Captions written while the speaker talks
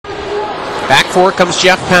Back for it comes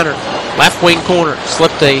Jeff Penner. Left wing corner.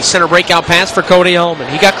 Slipped a center breakout pass for Cody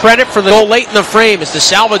Ullman. He got credit for the goal late in the frame as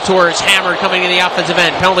DeSalvatore is hammered coming in the offensive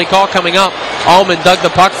end. Penalty call coming up. Ullman dug the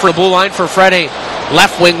puck for the blue line for Freddie.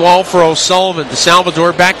 Left wing wall for O'Sullivan.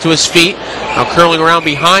 DeSalvatore back to his feet. Now curling around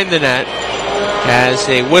behind the net as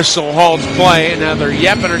a whistle halts play. Another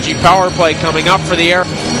Yep Energy power play coming up for the air.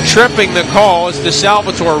 Tripping the call as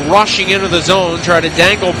DeSalvatore rushing into the zone, tried to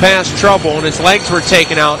dangle past trouble, and his legs were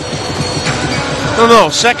taken out. I don't know,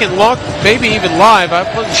 second look, maybe even live. I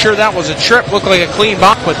wasn't sure that was a trip. Looked like a clean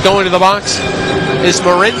box, but going to the box is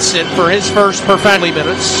Marincin for his first per friendly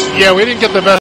minutes. Yeah, we didn't get the best